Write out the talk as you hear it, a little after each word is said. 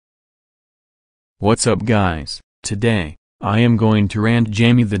What's up guys? Today, I am going to rant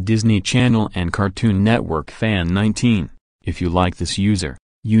Jamie the Disney Channel and Cartoon Network Fan19. If you like this user,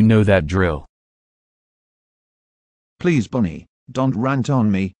 you know that drill. Please Bunny, don't rant on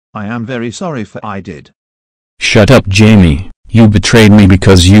me, I am very sorry for I did. Shut up Jamie, you betrayed me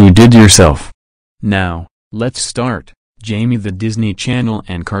because you did yourself. Now, let's start. Jamie the Disney Channel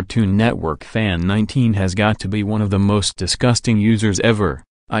and Cartoon Network Fan19 has got to be one of the most disgusting users ever.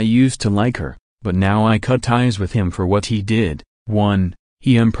 I used to like her, but now I cut ties with him for what he did. 1.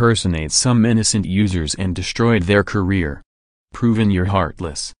 He impersonates some innocent users and destroyed their career. Proven you're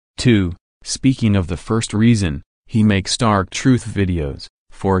heartless. 2. Speaking of the first reason, he makes stark truth videos.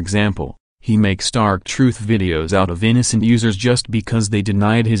 For example, he makes stark truth videos out of innocent users just because they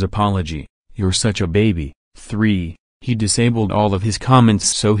denied his apology. You're such a baby. 3. He disabled all of his comments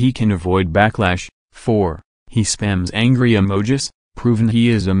so he can avoid backlash. 4. He spams angry emojis, proven he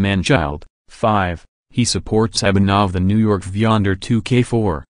is a man-child. 5. He supports Abhinav the New York Vyonder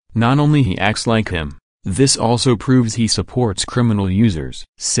 2K4. Not only he acts like him, this also proves he supports criminal users.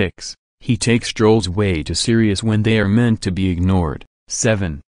 6. He takes trolls way too serious when they are meant to be ignored.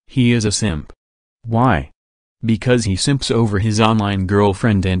 7. He is a simp. Why? Because he simps over his online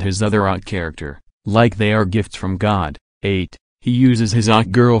girlfriend and his other odd character, like they are gifts from God. 8. He uses his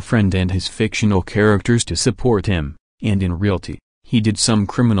odd girlfriend and his fictional characters to support him, and in reality, he did some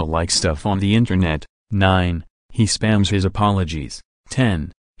criminal-like stuff on the internet. 9. He spams his apologies.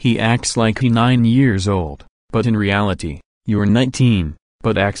 10. He acts like he's 9 years old, but in reality, you're 19,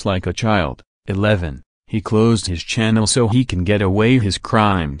 but acts like a child. 11. He closed his channel so he can get away his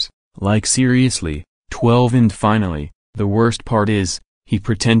crimes, like seriously. 12. And finally, the worst part is, he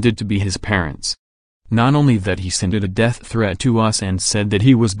pretended to be his parents. Not only that, he sent a death threat to us and said that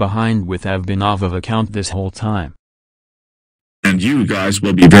he was behind with Abhinav's account this whole time. And you guys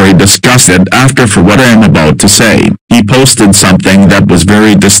will be very disgusted after for what I am about to say. He posted something that was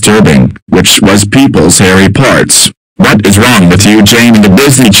very disturbing, which was people's hairy parts. What is wrong with you, Jamie the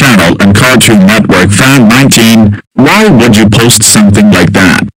Disney Channel and Cartoon Network Fan19? Why would you post something like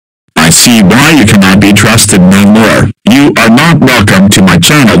that? I see why you cannot be trusted no more. You are not welcome to my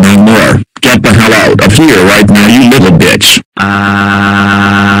channel no more. Get the hell out of here right now, you little bitch.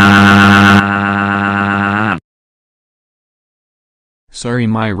 Sorry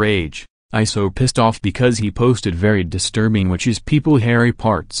my rage, I so pissed off because he posted very disturbing which is people hairy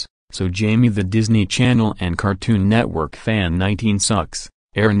parts, so Jamie the Disney Channel and Cartoon Network Fan19 sucks.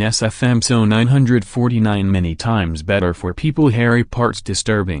 Aaron SFM so 949 many times better for people hairy parts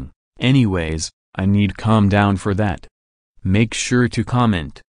disturbing. Anyways, I need calm down for that. Make sure to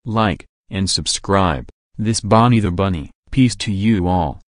comment, like, and subscribe. This Bonnie the Bunny. Peace to you all.